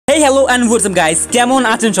Hello and WhatsApp guys, কেমন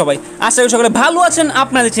আছেন সবাই? আশা করি সকলে ভালো আছেন।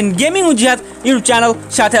 আপনারা দেখছেন গেমিং উইথ জিহাদ ইউটিউব চ্যানেল,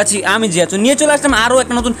 সাথে আছি আমি জিহাদ। নিয়ে চলে আসলাম আরও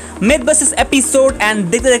একটা নতুন মিথবাস্টার্স এপিসোড অ্যান্ড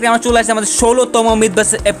দেখতে দেখতে আমরা চলে আসছি আমাদের 16তম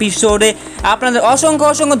মিথবাস্টার্স এপিসোডে। আপনাদের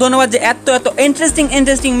অসংখ্য ধন্যবাদ যে এত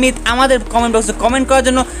ইন্টারেস্টিং মিথ আমাদের কমেন্ট বক্সে কমেন্ট করার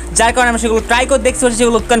জন্য, যার কারণে আমরা সেগুলো ট্রাই করে দেখতে পাচ্ছি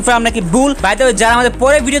সেগুলো কনফার্ম নাকি ভুল। বাই দ্য ওয়ে, যারা আমাদের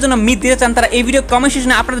পরের ভিডিওর জন্য মিথ দিতে চান তারা এই ভিডিও কমেন্ট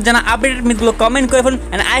সেকশনে আপনাদের জানা আপডেটেড মিথগুলো কমেন্ট করে ফেলুন।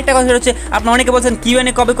 অ্যান্ড আরেকটা কথা হচ্ছে, আপনারা অনেকে বলছেন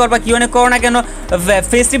কিউএনএ কবে করবা, কিউএনএ করো না কেন,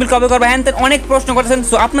 ফেস্টিভ্যাল কবে করবা, হ্যান অনেক প্রশ্ন করতেছেন।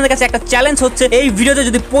 সো আপনাদের কাছে একটা চ্যালেঞ্জ হচ্ছে, এই ভিডিওতে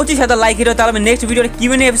যদি 25,000 লাইক হিরো তাহলে আমি নেক্সট ভিডিওতে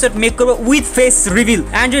কিউএনএ এপিসোড মেক করবো উইথ ফেস রিভিল।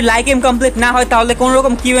 অ্যান্ড যদি লাইক এম কমপ্লিট না হয় তাহলে কোনো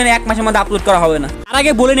রকম কিউএনএ এক মাসের মধ্যে আপলোড করা হবে না। তার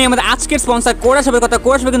আগে বলে নিই আমাদের আজকের স্পন্সর কোরাশপের কথা।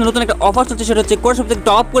 কোরাশপে কিন্তু নতুন একটা অফার চলছে, সেটা হচ্ছে কোরাশপ থেকে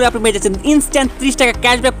টপ করে আপনি পেয়ে যাচ্ছেন ইনস্ট্যান্ট 30 টাকা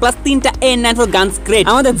ক্যাশব্যাক প্লাস 3টা A94 গানস ক্রেড।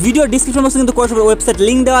 আমাদের ভিডিও ডিসক্রিপশন বক্সে কিন্তু কোরাশপের ওয়েবসাইট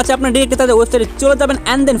লিংক দেওয়া আছে, আপনারা ডিরেক্ট তাদের ওয়েবসাইটে চলে যাবেন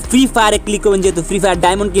অ্যান্ড দেন ফ্রি ফায়ারে ক্লিক করবেন, যেহেতু ফ্রি ফায়ার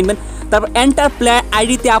ডায়মন্ড কিনবেন। তারপর এন্টার প্লেয়ার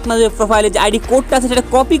আইডিতে আপনাদের প্রোফাইলে যে আইডি কোডটা আছে সেটা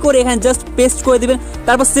কপি করে এখানে জাস্ট পেস্ট করে দিবেন।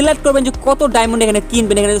 তারপর সিলেক্ট করবেন যে কত ডায়মন্ড এখানে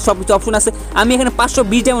কিনবেন, এখানে সব কিছু অপশন আছে। আমি এখানে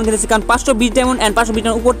 520 ডায়মন্ড কিনেছি, কারণ 520 ডায়মন্ড অ্যান্ড 520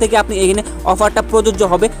 ডায়মন্ড উপর থেকে আপনি এখানে অফারটা প্রযোজ্য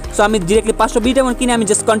হবে। সো আমি ডিরেক্টলি 520 ডায়মন্ড কিনে আমি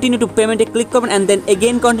জাস্ট কন্টিনিউ টু পেমেন্টে ক্লিক করবেন and then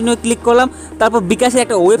again continue click করলাম। তারপর বিকাশের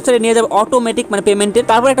একটা ওয়েবসাইটে নিয়ে যাবে অটোমেটিক, মানে পেমেন্টের।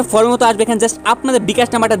 তারপর একটা ফর্মের মতো আসবে, এখানে জাস্ট আপনাদের বিকাশ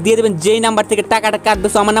নাম্বারটা দিয়ে দেবেন, যেই নাম্বার থেকে টাকাটা কাটবে।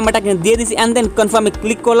 সো আমার নাম্বারটা এখানে দিয়ে দিয়েছি অ্যান্ড দেন কনফার্মে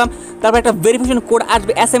ক্লিক করলাম। তারপর একটা ভেরিফিকেশন কোড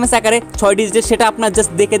আসবে SMS আকারে 6 ডিজিটের, সেটা আপনার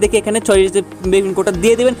জাস্ট দেখে এখানে 6 ডিজিটের ভেরিফিকেশন কোডটা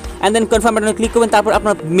দিয়ে দিবেন অ্যান্ড দেন কনফার্ম বাটনে ক্লিক করবেন। তারপর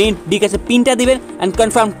আপনার মেইন বিকাশের পিনটা দিবেন অ্যান্ড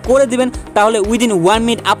কনফার্ম করে দিবেন। তাহলে উইদিন 1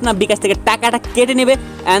 মিনিট আপনার বিকাশ থেকে টাকাটা কেটে নেবে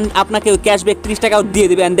অ্যান্ড আপনাকে ওই ক্যাশব্যাক 30 টাকাও দিয়ে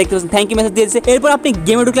দেবে। অ্যান্ড দেখতে পাচ্ছেন থ্যাংক ইউ মেসেজ দিয়েছে। এরপর আপনি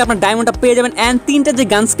গেমে ঢুকলে আপনার ডায়মন্ডটা পেয়ে যাবেন অ্যান্ড 3টা যে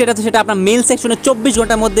গান স্কেট আছে সেটা আপনার মেল সেকশনে 24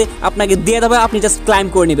 ঘন্টার মধ্যে আপনাকে দিয়ে দেবে, আপনি জাস্ট ক্লাইম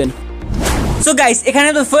করে নেবেন। সো গাইস, এখানে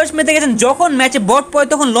তো ফার্স্ট ম্যাচে গেছেন, যখন ম্যাচে বট পড়ে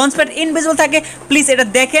তখন লঞ্চ প্যাড ইনভিজিবল থাকে, প্লিজ এটা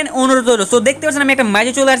দেখেন, অনুরোধ হলো। সো দেখতে পাচ্ছেন আমি একটা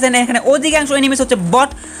ম্যাচে চলে আসছেন, এখানে অধিকাংশ এনিমিস হচ্ছে বট।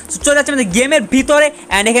 চলে যাচ্ছে আমাদের গেমের ভিতরে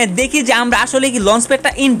অ্যান্ড এখানে দেখি যে আমরা আসলে কি লঞ্চ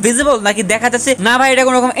প্যাডটা ইনভিজিবল নাকি দেখা যাচ্ছে না। ভাই, এটা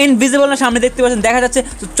কোনো রকম ইনভিজিবল না, সামনে দেখতে পাচ্ছেন দেখা যাচ্ছে।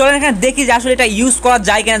 তো চলেন এখানে দেখি যে আসলে এটা ইউজ করা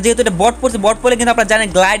যায় কিনা, যেহেতু এটা বট পড়ছে, বট পড়লে কিন্তু আপনারা জানেন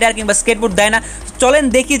গ্লাইডার কিংবা স্কেটবোর্ড দেয় না। চলেন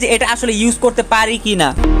দেখি যে এটা আসলে ইউজ করতে পারি কি না।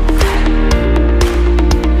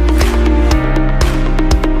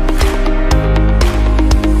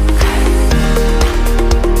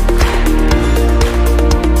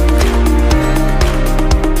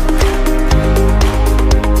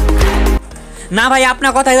 না ভাই,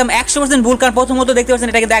 আপনার কথা একদম 100% ভুল, কারণ প্রথমত দেখতে পাচ্ছেন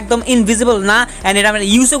এটা কিন্তু একদম ইনভিজিবল না অ্যান্ড এটা আমরা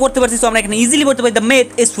ইউজও করতে পারছি। সো আমরা এখানে ইজিলি করতে পারি, the myth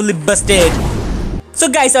is fully busted. So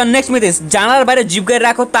guys, R next myth is জানালার বাইরে জিপ গাড়ি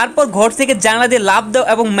রাখো, তারপর ঘর থেকে জানলা দিয়ে লাভ দাও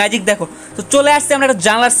এবং ম্যাজিক দেখো। তো চলে আসছে আমরা একটা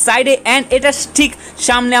জানলার সাইডে অ্যান্ড এটা ঠিক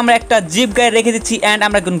সামনে আমরা একটা জিপ গাড়ি রেখে দিচ্ছি অ্যান্ড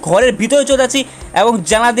আমরা ঘরের ভিতরে চলে যাচ্ছি এবং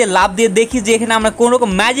জানলা দিয়ে লাভ দিয়ে দেখি যে এখানে আমরা কোনো রকম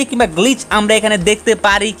ম্যাজিক কিংবা গ্লিচ আমরা এখানে দেখতে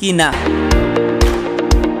পারি কি না।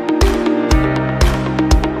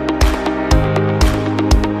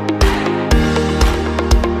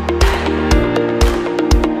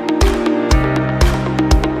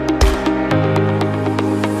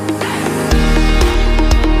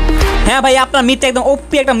 হ্যাঁ ভাই, আপনার মিথটা একদম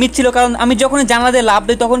ওপি একটা মিথ ছিল, কারণ আমি যখন জানলা দিয়ে লাভ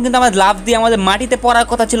দিই তখন কিন্তু আমাদের লাভ দিয়ে আমাদের মাটিতে পড়ার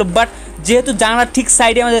কথা ছিল, বাট যেহেতু জানলার ঠিক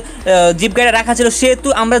সাইডে আমাদের জিপ গাড়ি রাখা ছিল, সেহেতু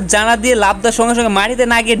আমরা জানলা দিয়ে লাভ দেওয়ার সঙ্গে সঙ্গে মাটিতে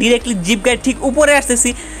না গিয়ে ডিরেক্টলি জিপ গাড়ি ঠিক উপরে আসতেছি।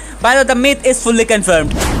 By the myth is fully confirmed.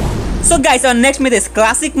 So guys, R next myth is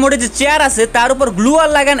classic মোডে যে চেয়ার আছে তার উপর গ্লু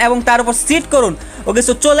ওয়াল লাগান এবং তার উপর সিট করুন। ওকে,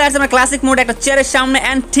 সো চলে আসছে আমরা ক্লাসিক মোডে একটা চেয়ারের সামনে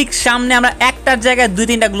অ্যান্ড ঠিক সামনে আমরা একটার জায়গায়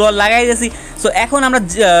 2-3টা গ্লু ওয়াল লাগাই দিয়েছি। সো এখন আমরা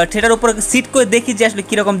সেটার উপর সিট করে দেখি যে আসলে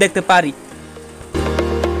কীরকম দেখতে পারি।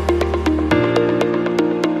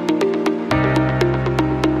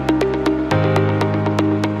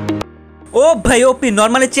 ও ভাই, ওপি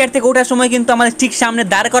নর্মালি চেয়ার থেকে ওঠার সময় কিন্তু আমাদের ঠিক সামনে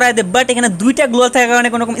দাঁড় করায় দেয়, বাট এখানে 2টা গ্লু ওয়াল থাকার কারণে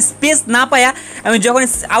কোনো রকম স্পেস না পায়া আমি যখন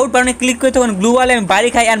আউট বাটনে ক্লিক করি তখন গ্লু ওয়ালে আমি বাড়ি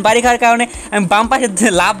খাই অ্যান্ড বাড়ি খাওয়ার কারণে আমি বাম পাশে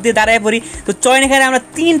লাভ দিয়ে দাঁড়ায় পড়ি। তো চয়ন এখানে আমরা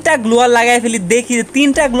 3টা গ্লু ওয়াল লাগাই ফেলি, দেখি যে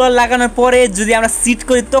 3টা গ্লু ওয়াল লাগানোর পরে যদি আমরা সিট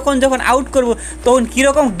করি তখন যখন আউট করব তখন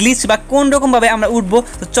কীরকম গ্লিচ বা কোন রকমভাবে আমরা উঠবো।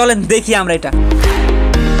 তো চলেন দেখি আমরা এটা।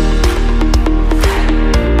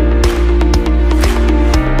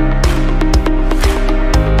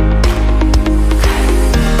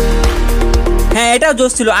 হ্যাঁ, এটাও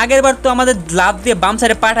জোশ ছিল। আগের বার তো আমাদের লাভ দিয়ে বাম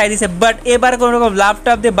সাইডে পাঠাই দিয়েছে, বাট এবার কোনো রকম লাভ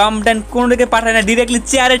টাপ দিয়ে বাম ডান কোনো দিকে পাঠায় না, ডিরেক্টলি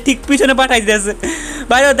চেয়ারের ঠিক পিছনে পাঠাই দিয়েছে।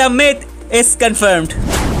 By the myth is confirmed.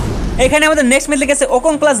 এখানে আমাদের নেক্সট মিথ লিখেছে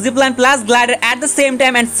ওকং plus zipline plus glider at the same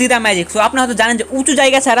time and C the magic. So আপনারা হয়তো জানেন যে উঁচু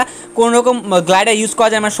জায়গা ছাড়া কোনো রকম গ্লাইডার ইউজ করা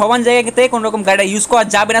যায়, মানে সমান জায়গাতে কোনো রকম গ্লাইডার ইউজ করা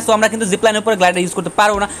যাবে না। সো আমরা কিন্তু জিপলাইনের উপরে গ্লাইডার ইউজ করতে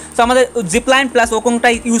পারবো না। সো আমাদের জিপলাইন প্লাস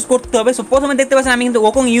ওকংটাই ইউজ করতে হবে। সো প্রথমে দেখতে পাচ্ছেন আমি কিন্তু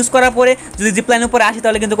ওকং ইউজ করার পরে যদি জিপলাইনের উপরে আসি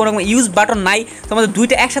তাহলে কিন্তু কোনো রকম ইউজ বাটন নাই। তো আমাদের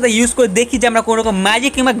দুইটা একসাথে ইউজ করে দেখি যে আমরা কোনো রকম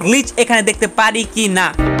ম্যাজিক কিংবা গ্লিচ এখানে দেখতে পারি কি না।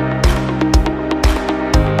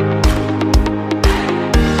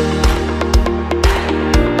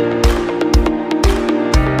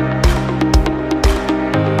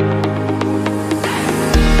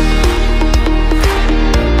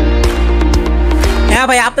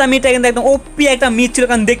 ভাই আপনার মিটটা কিন্তু একদম ওপি একটা মিট ছিল,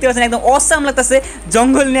 কারণ দেখতে পাচ্ছেন একদম অসাম লাগতেছে।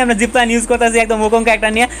 জঙ্গল নিয়ে আমরা জিপ লাইন ইউজ করতেছি একদম ওকঙ্কা একটা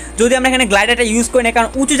নিয়ে। যদি আমরা এখানে গ্লাইডারটা ইউজ করি না, কারণ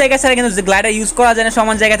উঁচু জায়গা ছাড়া কিন্তু গ্লাইডার ইউজ করা যায় না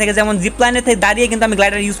সমান জায়গা থেকে, যেমন জিপ লাইনের থেকে দাঁড়িয়ে কিন্তু আমি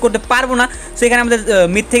গ্লাইডার ইউজ করতে পারবো না। সো এখানে আমাদের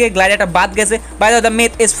মিথ থেকে গ্লাইডারটা বাদ গেছে। By the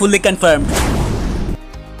myth is fully confirmed.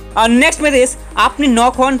 R next method is আপনি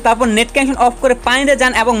নক হন, তারপর নেট কানেকশন অফ করে পানিতে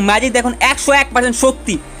যান এবং ম্যাজিক দেখুন 101%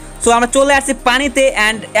 সত্যি। সো আমরা চলে আসছি পানিতে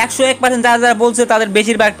অ্যান্ড 101% যারা যারা বলছে তাদের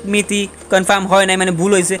বেশিরভাগ মিথই কনফার্ম হয় নাই, মানে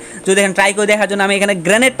ভুল হয়েছে। যদি এখানে ট্রাই করে দেখার জন্য আমি এখানে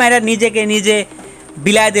গ্রেনেড মাইরা নিজেকে নিজে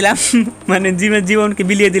বিলায় দিলাম মানে জীবনকে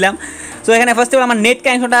বিলিয়ে দিলাম। সো এখানে ফার্স্ট অফ অল আমার নেট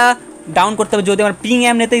কানেকশনটা ডাউন করতে হবে, যদি আমার পিং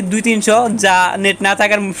এমনিতেই 200-300, যা নেট না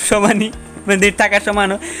থাকার সমানই, মানে নেট থাকার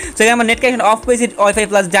সমানও। সো এখানে আমার নেট কানেকশন অফ পেয়েছি ওয়াইফাই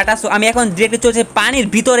প্লাস ডাটা। সো আমি এখন ডিরেক্টলি চলছে পানির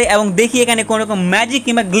ভিতরে এবং দেখি এখানে কোনো রকম ম্যাজিক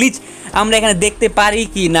কিংবা গ্লিচ আমরা এখানে দেখতে পারি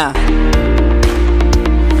কি না।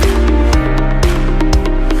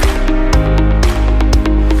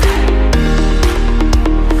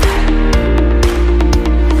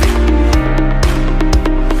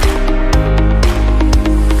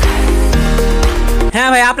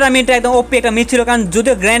 হ্যাঁ ভাই আপনার মিটটা একদম ওপি একটা মিট ছিল, কারণ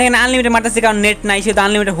যদিও গ্র্যান্ড এখানে আনলিমিটেড মারতেছে, কারণ নেট নাই সেহেতু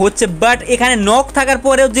আনলিমিটেড হচ্ছে, বাট এখানে নক থাকার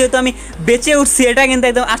পরেও যেহেতু আমি বেঁচে উঠছি এটা কিন্তু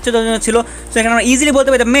একদম আশ্চর্যজনক ছিল। সো এখানে আমরা ইজিলি বলতে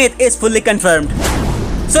পারি myth is fully confirmed.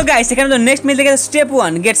 So guys এখানে তো নেক্সট মিথ লিখেছে step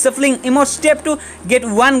 1 gate সাফলিং emote, step 2 gate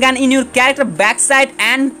 1 গান in your character back side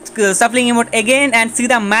and সাফলিং emote again and C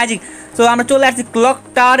the magic. So আমরা চলে আসছি ক্লক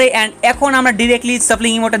টাওয়ারে অ্যান্ড এখন আমরা ডিরেক্টলি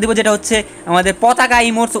সাফলিং ইমোটটা দিব, যেটা হচ্ছে আমাদের পতাকা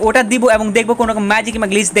ইমোট। ওটা দিব এবং দেখবো কোনো রকম ম্যাজিক কিংবা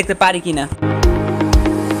গ্লিচ দেখতে পারি কিনা।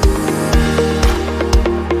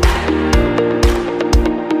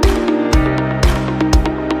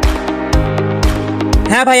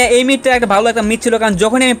 হ্যাঁ ভাইয়া এই মিটটা একটা ভালো একটা মিট ছিল, কারণ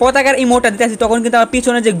যখন আমি পতাকার ইমোটটা দিতে আসি তখন কিন্তু আমার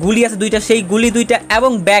পিছনে যে গুলি আছে দুইটা, সেই গুলি দুইটা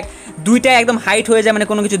এবং ব্যাক দুইটা একদম হাইট হয়ে যায়, মানে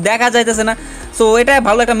কোনো কিছু দেখা যাইতেছে না। সো এটা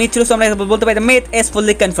ভালো একটা মিট ছিল। সো আমরা বলতে পারি মিথ ইজ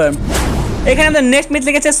ফুললি কনফার্ম। এখানে আমাদের নেক্সট মিট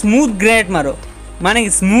লিখেছে স্মুথ গ্রেনেড মারো, মানে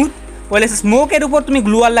স্মুথ বলে স্মোকের উপর তুমি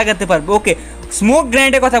গ্লুয়াল লাগাতে পারবে। ওকে স্মোক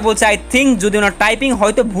গ্রেনেডের কথা বলছে আই থিঙ্ক, যদি ওনার টাইপিং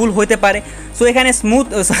হয়তো ভুল হতে পারে। সো এখানে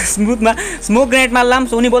স্মোক গ্রেনেড মারলাম।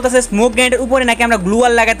 সো উনি বলতেছে স্মোক গ্রেনেডের উপরে নাকি আমরা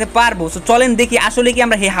গ্লুয়াল লাগাতে পারবো। সো চলেন দেখি আসলে কি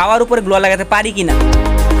আমরা হাওয়ার উপরে গ্লুয়াল লাগাতে পারি কিনা।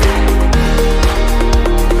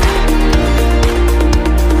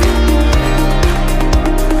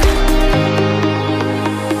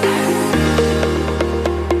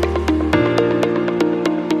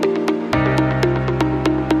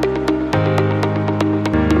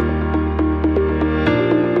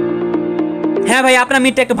 হ্যাঁ ভাই আপনার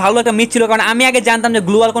মিটটা একটু ভালো একটা মিট ছিল, কারণ আমি আগে জানতাম যে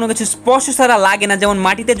গ্লুয়াল কোনো কিছু স্পর্শ ছাড়া লাগে না, যেমন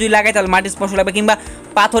মাটিতে যদি লাগাই তাহলে মাটির স্পর্শ লাগবে, কিংবা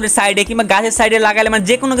পাথরের সাইডে কিংবা গাছের সাইডে লাগালে, মানে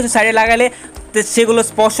যে কোনো কিছু সাইডে লাগালে সেগুলো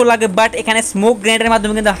স্পর্শ লাগে। বাট এখানে স্মোক গ্রেনেডের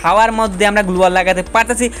মাধ্যমে কিন্তু হাওয়ার মধ্যে আমরা গ্লুয়াল লাগাতে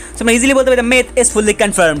পারতেছি। আমরা ইজিলি বলতে পারি মিথ ইজ ফুললি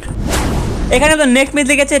কনফার্মড। এখানে তো নেক্সট মিথ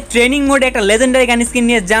লিখেছে ট্রেনিং মোডে একটা লেজেন্ডারি গান স্কিন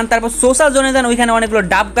নিয়ে যান, তারপর সোশ্যাল জোনে যান, ওইখানে অনেকগুলো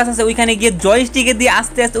ডাব গাছ আছে, ওইখানে গিয়ে জয়স্টিকে দিয়ে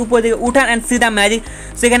আস্তে আস্তে উপর দিকে উঠান অ্যান্ড সি দ্য ম্যাজিক।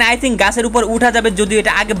 সেখানে আই থিঙ্ক গাছের উপর উঠা যাবে, যদিও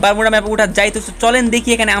এটা আগে বারমুডা ম্যাপে উঠা যাই। তো চলেন দেখি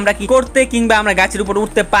এখানে আমরা কি করতে কিংবা আমরা গাছের উপর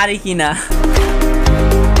উঠতে পারি কি না।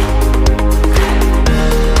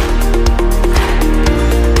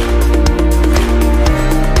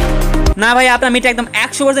 না ভাই আপনার মিটটা একদম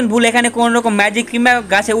 100% ভুল, এখানে কোনো রকম ম্যাজিক কিংবা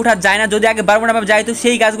গাছে উঠা যায় না। যদি আগে বারমুডা ম্যাপ যাই তো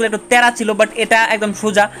সেই গাছগুলো একটু তেরা ছিল, বাট এটা একদম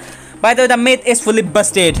সোজা। By the myth is fully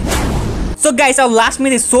busted. So guys R last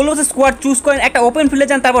minute solo squad choose করেন, একটা ওপেন ফিল্ডে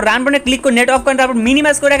যান, তারপর রান বাটনে ক্লিক করে নেট অফ করেন, তারপর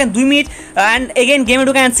মিনিমাইজ করে রাখেন 2 মিনিট অ্যান্ড এগেন গেমে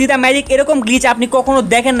ঢুকেন সি দ্য ম্যাজিক। এরকম গ্লিচ আপনি কখনো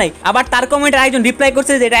দেখেন নাই। আবার তার কমেন্টে একজন রিপ্লাই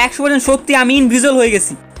করছে যে এটা 100% সত্যি, আমি ইনভিজুয়াল হয়ে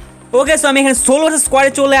গেছি। ওকে সো আমি এখানে সোলো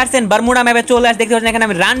স্কোয়াডে চলে আসছেন, বারমুডা ম্যাপে চলে আসে, দেখতে পাচ্ছেন এখানে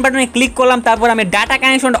আমি রান বাটনে ক্লিক করলাম, তারপর আমি ডাটা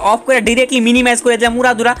কানেকশনটা অফ করে ডিরেক্টলি মিনিমাইজ করে দিলাম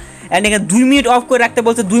উড়াদুরা অ্যান্ড এখানে 2 মিনিট অফ করে রাখতে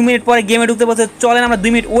বলছে। 2 মিনিট পরে গেমে ঢুকতে বলছে, চলেন আমরা 2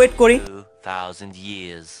 মিনিট ওয়েট করি।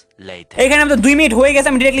 এখানে আমাদের 2 মিনিট হয়ে গেছে,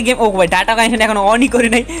 আমি ডিরেক্টলি গেম ভাই ডাটা কানেকশন এখন অনই করি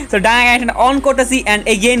নাই। তো ডাটা কানেকশন অন করতেছি অ্যান্ড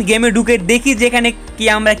এগেইন গেমে ঢুকে দেখি যেখানে কি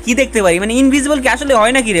আমরা কি দেখতে পারি, মানে ইনভিজিবল কি আসলে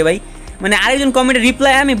হয় নাকি রে ভাই। মানে আরেকজন কমেন্টে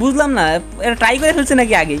রিপ্লাই আমি বুঝলাম না, এটা ট্রাই করে ফেলছে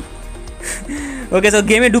নাকি আগেই। ওকে সো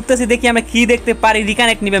গেমে ঢুকতেছি দেখি আমরা কি দেখতে পারি,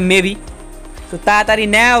 রিকানেক্ট নিবে মেবি। তো তাড়াতাড়ি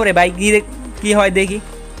নেও রে ভাই, কি হয় দেখি।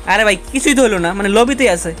 আরে ভাই কিছুই তো হলো না, মানে লবিতেই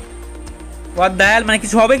আছে। হোয়াট দ্য হেল, মানে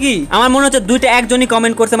কিছু হবে কি? আমার মনে হচ্ছে দুইটা একজনই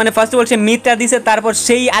কমেন্ট করছে, মানে ফার্স্ট অফ অল সে মিথটা দিছে, তারপর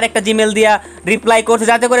সেই আরেকটা জিমেল দিয়া রিপ্লাই করছে,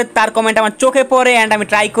 যাতে করে তার কমেন্ট আমার চোখে পড়ে অ্যান্ড আমি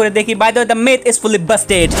ট্রাই করে দেখি। By the myth is fully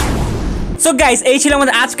busted. So guys এই ছিল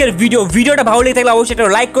আমাদের আজকের ভিডিওটা ভালো লেগে থাকলে অবশ্যই একটা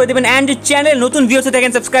লাইক করে দেবেন অ্যান্ড চ্যানেল নতুন ভিডিও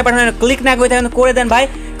দেখেন সাবস্ক্রাইব বাটনে ক্লিক না করে থাকেন করে দেন ভাই,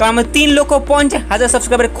 কারণ আমরা 3,50,000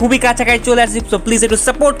 সাবস্ক্রাইবার খুবই কাছাকাছি চলে আসছি। সো প্লিজ একটু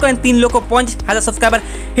সাপোর্ট করেন 3,50,000 সাবস্ক্রাইবার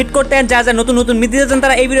হিট করতে। যা নতুন মিথ দিতে চান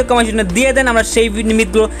তারা এই ভিডিও কমেন্ট দিয়ে দেন, আমরা সেই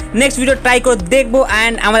মিথগুলো নেক্সট ভিডিও ট্রাই করে দেখবো।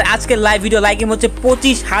 অ্যান্ড আমার আজকের লাইভ ভিডিও লাইক হচ্ছে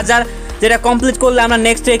 25,000। যেটা কমপ্লিট করলে আমরা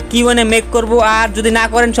নেক্সটে কিউএনএ মেক করব। আর যদি না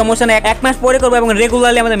করেন সমস্যা নেই, 1 মাস পরে করবো এবং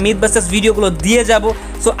রেগুলারলি আমাদের মিথবাস্টার্স ভিডিওগুলো দিয়ে যাব।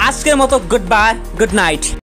 সো আজকের মতো গুড বাই, গুড নাইট।